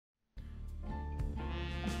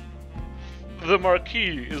The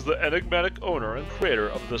Marquis is the enigmatic owner and creator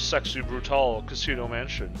of the Sexy Brutale casino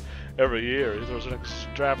mansion. Every year, he throws an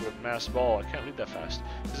extravagant mass ball. I can't read that fast.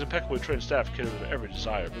 His impeccably trained staff caters to every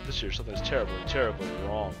desire, but this year something's terribly, terribly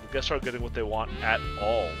wrong. The guests aren't getting what they want at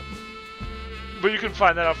all. But you can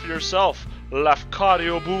find that out for yourself.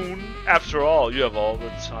 Lafcadio Boone. After all, you have all the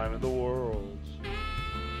time in the world.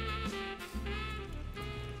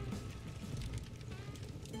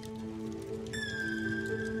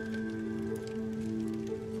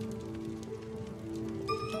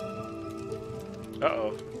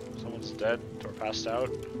 Uh-oh. Someone's dead or passed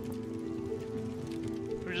out.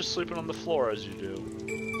 You're just sleeping on the floor as you do.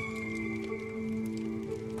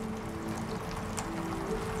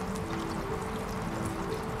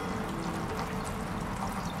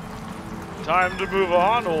 Time to move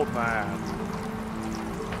on, old man.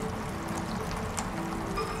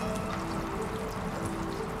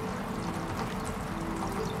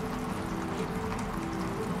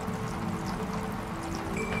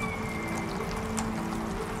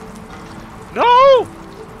 No!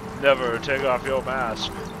 Never take off your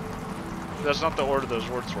mask. That's not the order those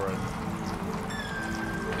words were in.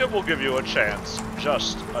 It will give you a chance.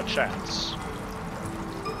 Just a chance.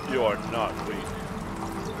 You are not weak.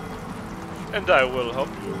 And I will help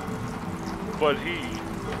you. But he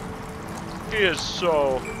is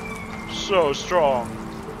so strong.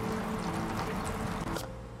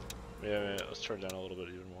 Yeah, let's turn it down a little bit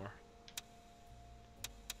even more.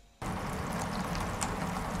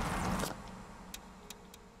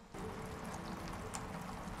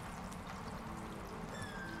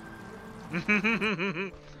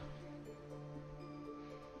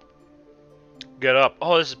 Get up.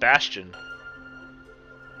 Oh, this is Bastion.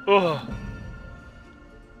 Ugh.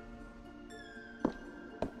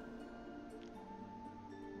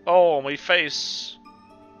 Oh, my face.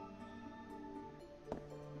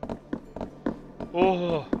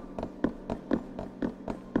 Oh.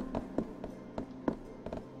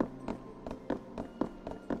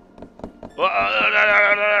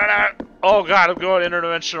 Oh god, I'm going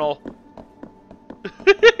interdimensional.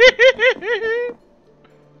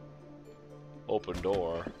 Open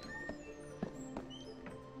door.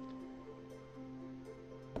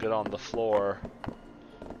 Get on the floor.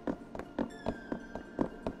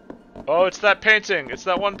 Oh, it's that painting! It's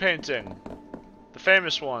that one painting! The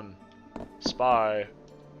famous one. Spy.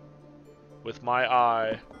 With my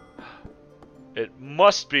eye. It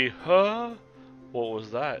must be, huh? What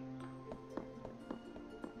was that?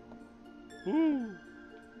 Woo!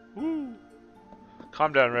 Woo!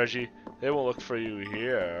 Calm down, Reggie. They won't look for you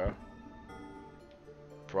here.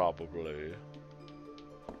 Probably.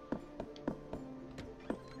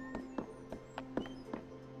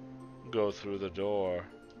 Go through the door.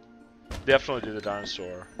 Definitely do the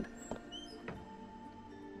dinosaur.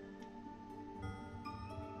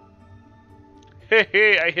 Hey,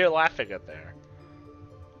 hey, I hear laughing up there.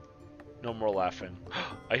 No more laughing.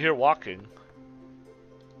 I hear walking.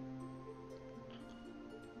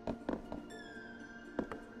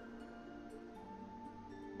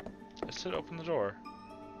 I said open the door.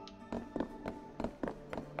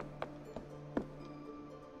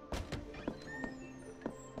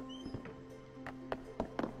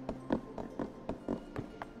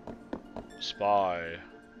 Spy.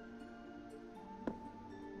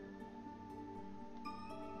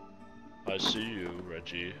 I see you,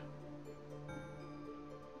 Reggie.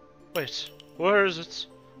 Wait, where is it?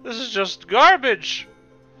 This is just garbage!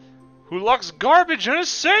 Who locks garbage in a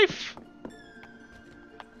safe?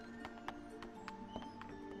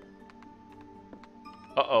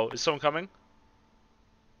 Uh-oh, is someone coming?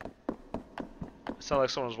 It sounded like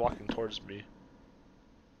someone was walking towards me.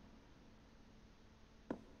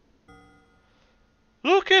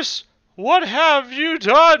 Lucas, what have you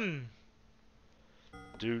done?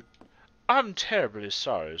 Dude, I'm terribly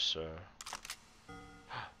sorry, sir.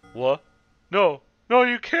 What? No, no,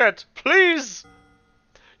 you can't. Please!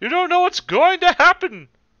 You don't know what's going to happen!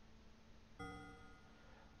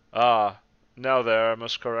 Ah, now there, I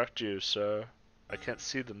must correct you, sir. I can't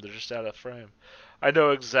see them, they're just out of frame. I know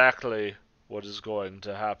exactly what is going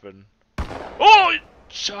to happen. Oh!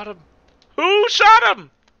 Shot him! Who shot him?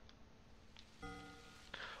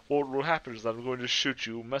 What will happen is that I'm going to shoot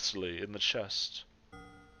you messily in the chest.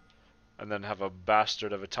 And then have a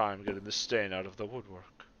bastard of a time getting the stain out of the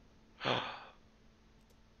woodwork.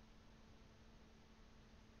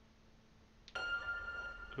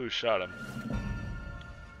 Who shot him?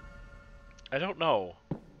 I don't know.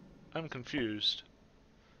 I'm confused.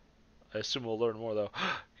 I assume we'll learn more, though.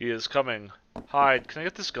 He is coming. Hide. Can I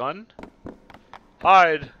get this gun?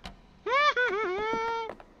 Hide.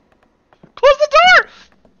 Close the door!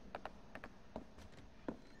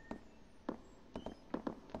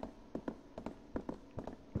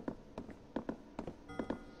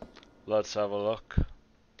 Let's have a look.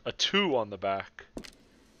 A 2 on the back.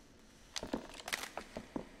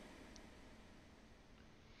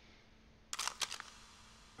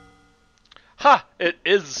 Ha! It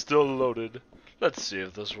is still loaded. Let's see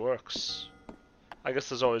if this works. I guess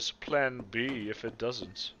there's always plan B if it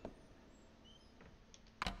doesn't.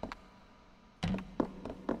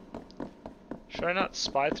 Should I not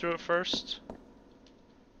spy through it first?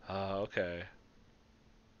 Okay.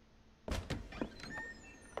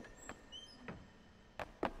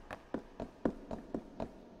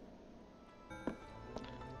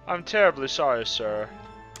 I'm terribly sorry, sir.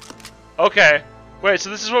 Okay. Wait, so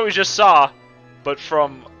this is what we just saw, but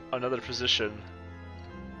from another position.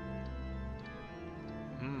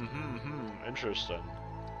 Interesting.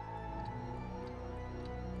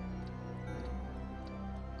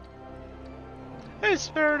 Hey,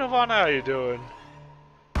 Spirit of Honor, how you doing?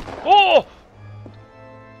 Oh!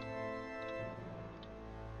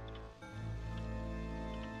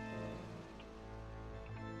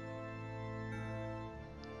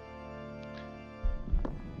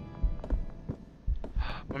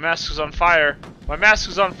 My mask is on fire. My mask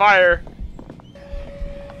is on fire.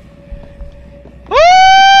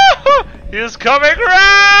 He is coming,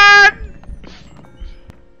 run!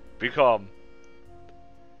 Be calm.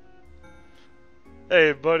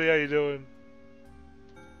 Hey, buddy, how you doing?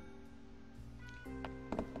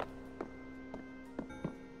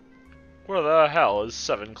 Where the hell is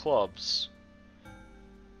 7 Clubs?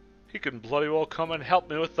 He can bloody well come and help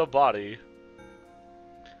me with the body.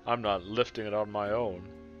 I'm not lifting it on my own.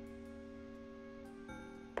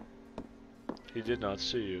 He did not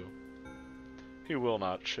see you. He will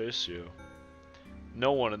not chase you.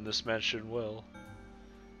 No one in this mansion will.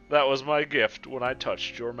 That was my gift when I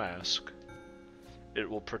touched your mask. It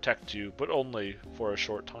will protect you, but only for a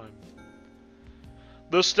short time.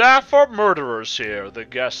 The staff are murderers here, the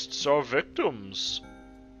guests are victims.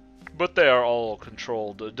 But they are all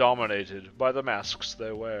controlled, dominated by the masks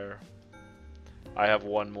they wear. I have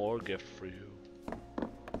one more gift for you.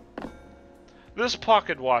 This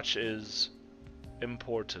pocket watch is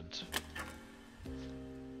important.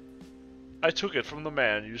 I took it from the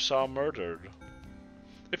man you saw murdered.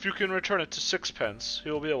 If you can return it to Sixpence, he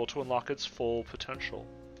will be able to unlock its full potential.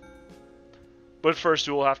 But first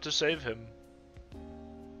you will have to save him.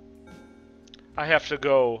 I have to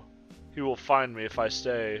go. He will find me if I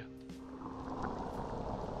stay.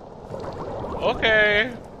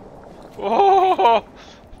 Okay. Oh,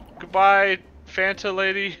 goodbye, Fanta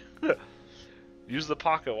lady. Use the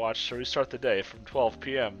pocket watch to restart the day from 12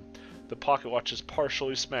 p.m. The pocket watch is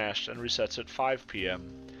partially smashed and resets at 5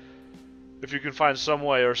 p.m. If you can find some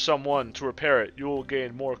way or someone to repair it, you will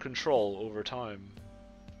gain more control over time.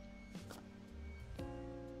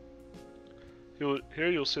 Here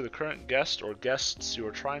you'll see the current guest or guests you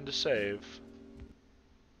are trying to save.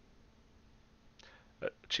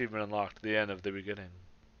 Achievement unlocked, the end of the beginning.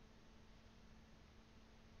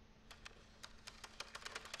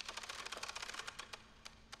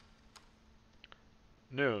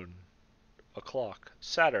 Noon. O'clock.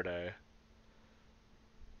 Saturday.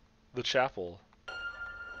 The chapel.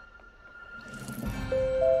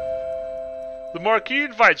 The Marquis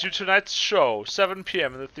invites you to tonight's show, 7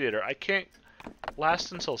 p.m. in the theater. I can't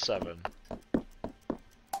last until 7.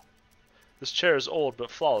 This chair is old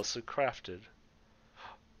but flawlessly crafted.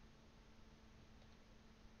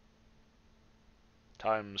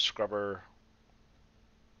 Time scrubber.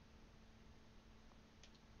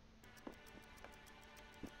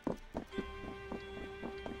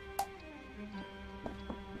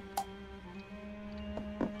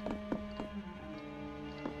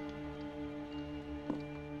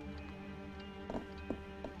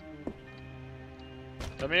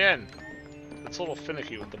 Let me in. It's a little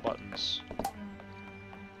finicky with the buttons.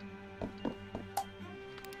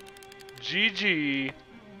 GG.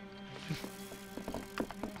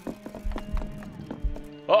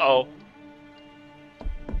 Uh-oh.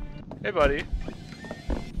 Hey, buddy.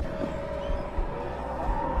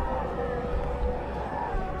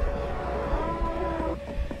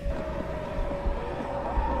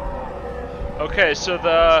 Okay, so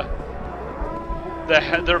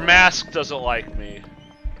their mask doesn't like me.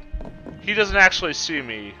 He doesn't actually see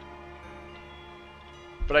me.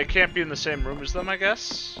 But I can't be in the same room as them, I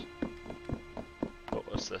guess? Oh,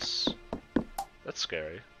 what's this? That's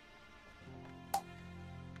scary.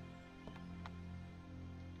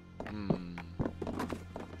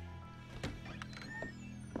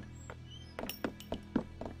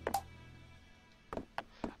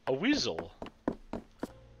 A weasel.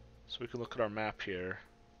 So we can look at our map here.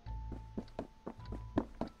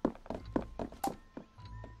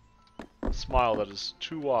 smile that is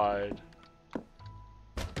too wide.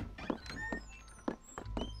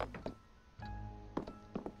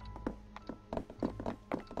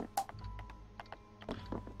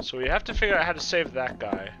 So we have to figure out how to save that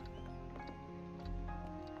guy.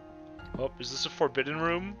 Oh, is this a forbidden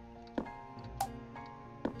room?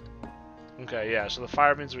 Okay, yeah, so the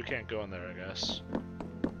fire means we can't go in there, I guess.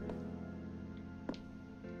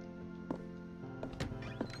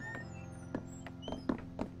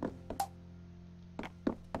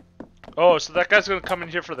 Oh, so that guy's gonna come in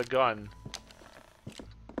here for the gun.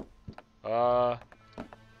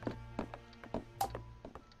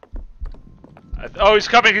 Oh, he's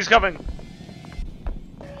coming, he's coming!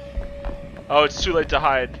 Oh, it's too late to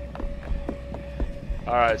hide.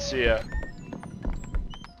 Alright, see ya.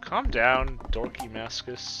 Calm down, dorky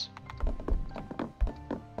Mascus.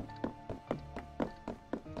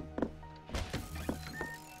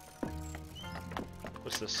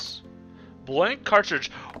 What's this? Blank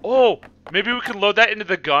cartridge. Oh! Maybe we can load that into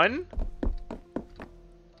the gun?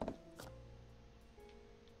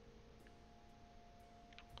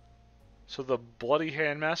 So the bloody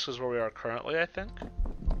hand mask is where we are currently, I think?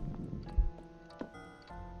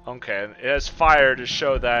 Okay, and it has fire to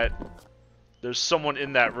show that there's someone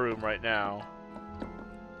in that room right now.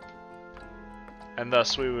 And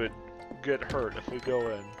thus we would get hurt if we go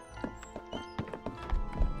in.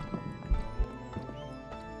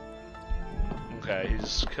 Okay,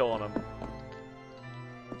 he's killing him.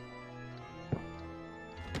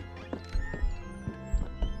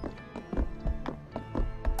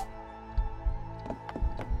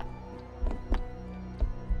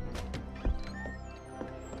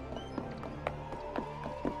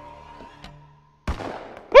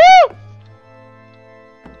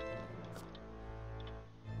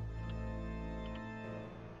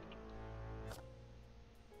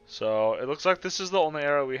 So, it looks like this is the only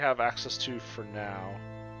area we have access to for now.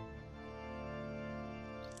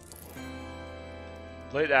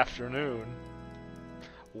 Late afternoon.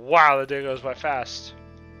 Wow, the day goes by fast.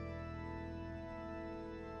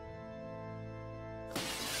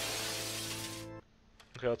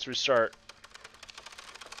 Okay, let's restart.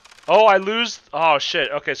 Oh, I lose... Oh,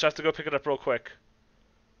 shit. Okay, so I have to go pick it up real quick.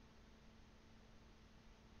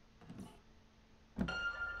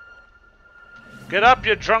 Get up,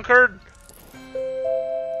 you drunkard!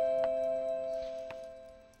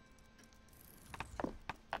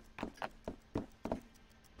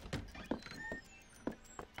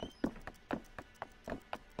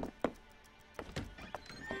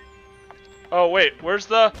 Oh, wait, where's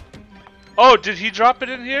the... Oh, did he drop it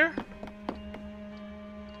in here?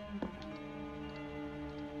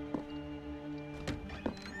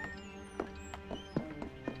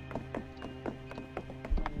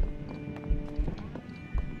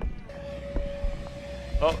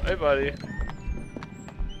 Oh, hey, buddy.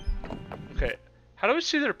 Okay, how do we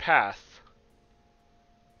see their path?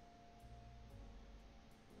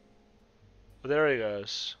 Oh, there he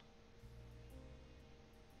goes.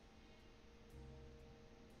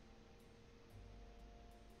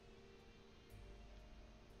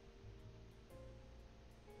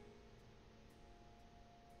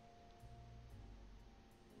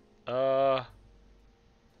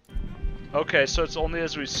 Okay, so it's only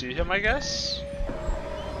as we see him, I guess?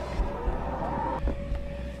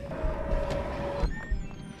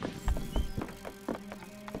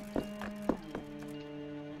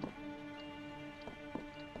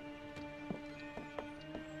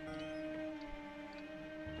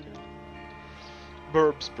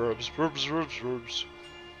 Burbs, burbs, burbs, burbs, burbs.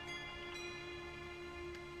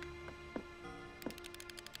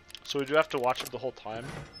 So we do have to watch him the whole time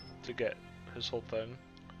to get his whole thing.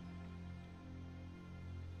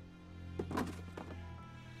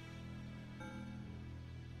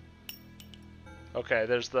 Okay,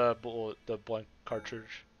 there's the bullet, the blank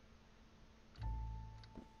cartridge.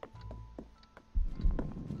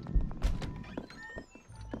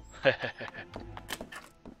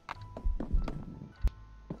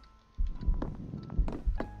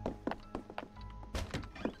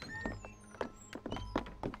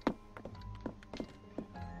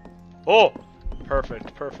 Oh!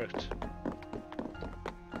 Perfect, perfect.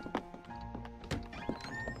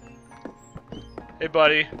 Hey,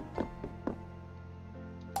 buddy.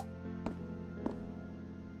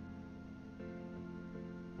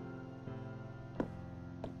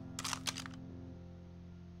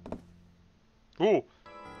 Ooh.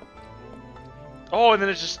 Oh, and then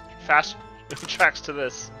it just fast tracks to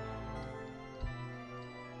this.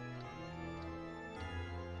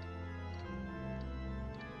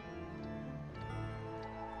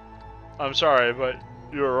 I'm sorry, but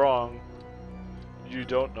you were wrong. You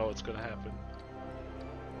don't know what's gonna happen.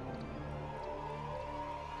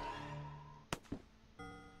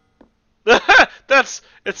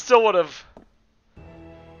 It still would have.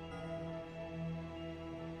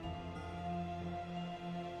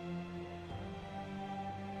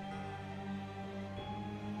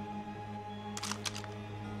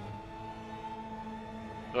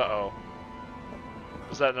 Uh-oh.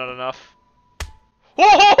 Was that not enough?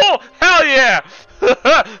 Oh, hell yeah!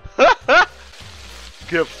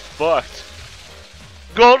 Get fucked.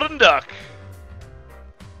 Golden duck.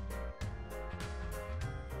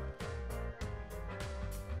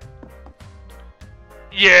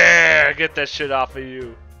 Yeah, get that shit off of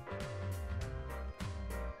you.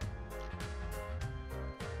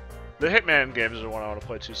 The Hitman games are one I want to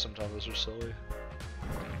play too sometimes. Those are silly.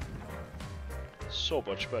 So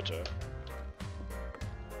much better.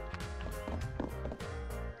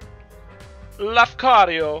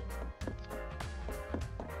 Lafcadio.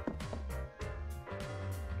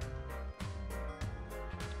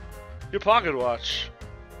 Your pocket watch.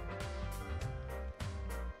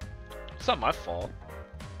 It's not my fault.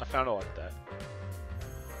 I found it like that.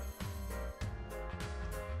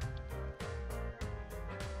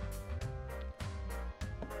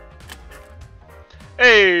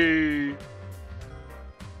 Hey!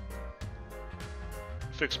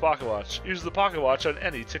 Fix pocket watch. Use the pocket watch on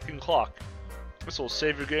any ticking clock. This will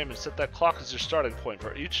save your game and set that clock as your starting point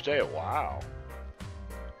for each day. Wow.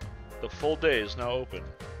 The full day is now open.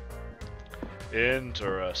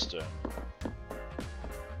 Interesting.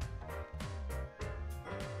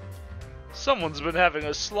 Someone's been having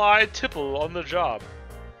a sly tipple on the job.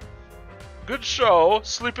 Good show.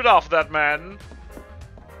 Sleep it off, that man.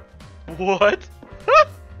 What?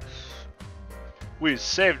 We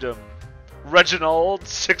saved him. Reginald,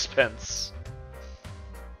 Sixpence.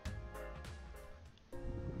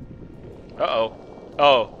 Uh-oh.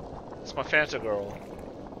 Oh. It's my Fanta girl.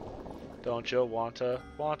 Don't you want to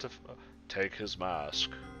take his mask?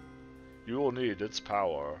 You will need its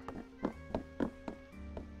power.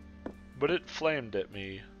 But it flamed at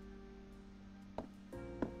me.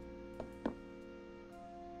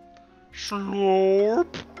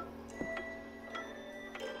 Slurp.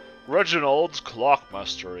 Reginald's clock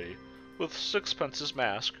mastery. With Sixpence's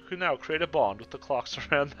mask, you can now create a bond with the clocks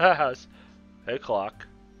around the house. Hey clock,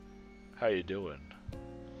 how you doing?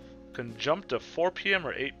 Can jump to 4 PM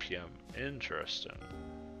or 8 PM. Interesting.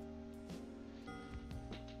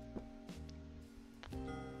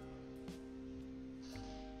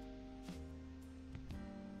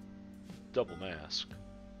 Double mask.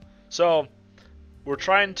 So, we're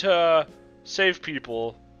trying to save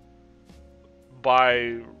people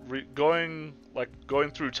by going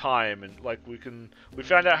through time, and like we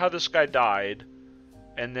found out how this guy died,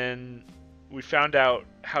 and then we found out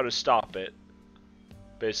how to stop it,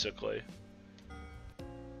 basically.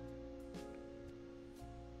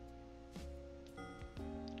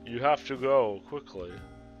 You have to go quickly.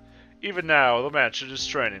 Even now, the mansion is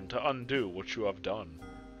training to undo what you have done.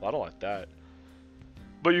 Well, I don't like that.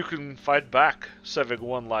 But you can fight back, saving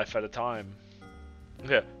one life at a time.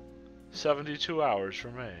 Yeah. 72 hours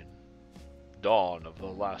remain. Dawn of the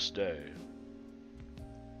last day.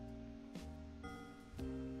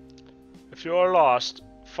 If you are lost,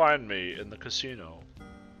 find me in the casino.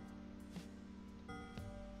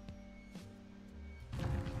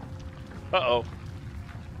 Uh-oh.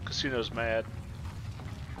 Casino's mad.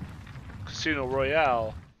 Casino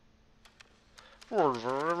Royale.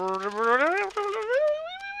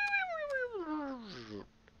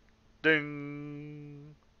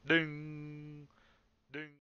 Ding. Ding.